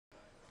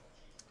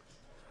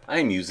I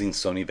am using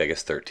Sony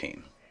Vegas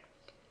 13.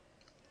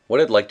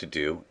 What I'd like to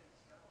do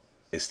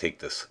is take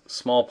this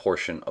small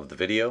portion of the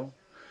video.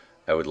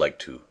 I would like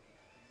to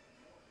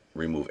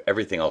remove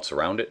everything else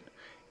around it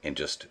and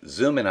just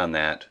zoom in on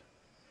that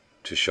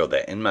to show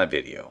that in my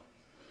video,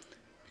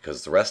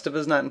 because the rest of it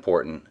is not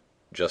important,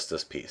 just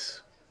this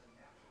piece.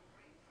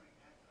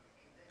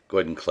 Go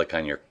ahead and click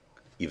on your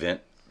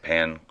Event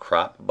Pan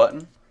Crop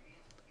button.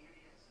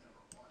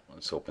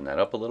 Let's open that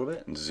up a little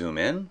bit and zoom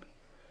in.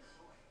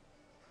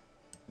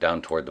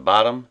 Down toward the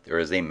bottom, there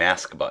is a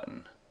mask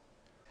button.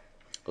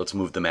 Let's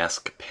move the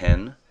mask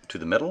pen to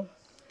the middle.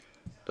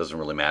 Doesn't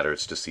really matter,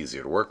 it's just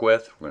easier to work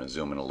with. We're going to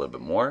zoom in a little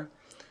bit more.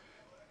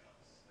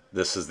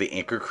 This is the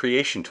Anchor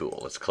Creation tool.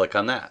 Let's click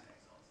on that.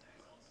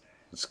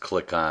 Let's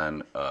click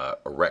on a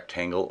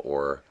rectangle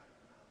or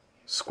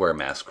square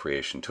mask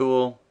creation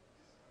tool.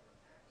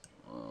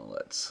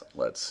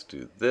 Let's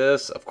do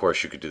this. Of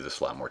course, you could do this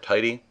a lot more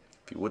tidy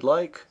if you would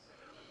like.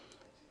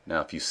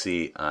 Now, if you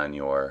see on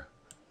your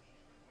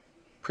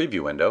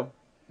preview window,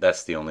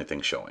 that's the only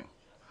thing showing.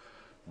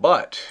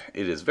 But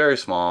it is very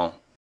small.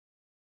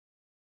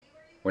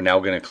 We're now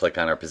going to click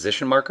on our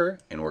position marker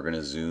and we're going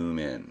to zoom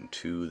in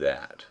to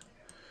that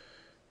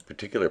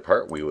particular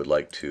part we would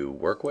like to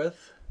work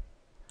with.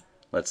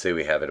 Let's say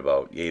we have it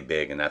about yay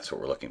big, and that's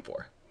what we're looking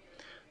for.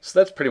 So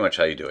that's pretty much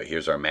how you do it.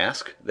 Here's our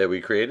mask that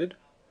we created.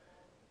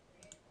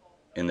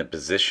 In the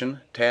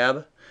position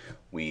tab,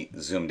 we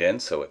zoomed in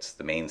so it's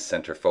the main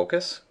center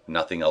focus,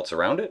 nothing else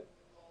around it.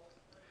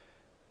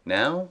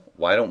 Now,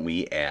 why don't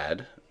we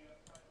add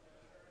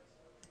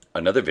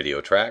another video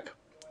track?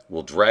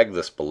 We'll drag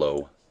this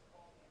below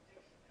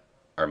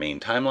our main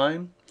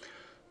timeline.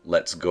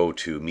 Let's go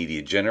to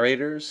media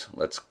generators.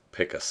 Let's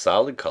pick a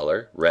solid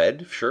color,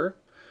 red, sure.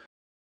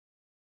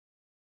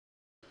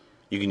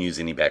 You can use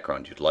any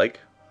background you'd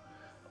like.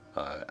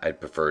 I'd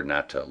prefer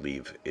not to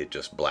leave it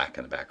just black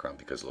in the background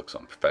because it looks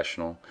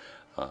unprofessional.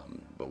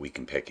 But we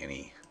can pick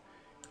any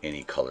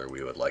color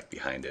we would like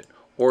behind it,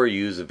 or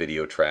use a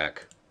video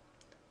track.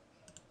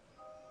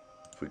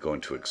 If we go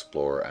into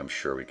Explorer, I'm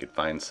sure we could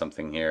find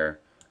something here.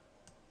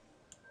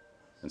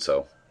 And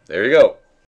so, there you go.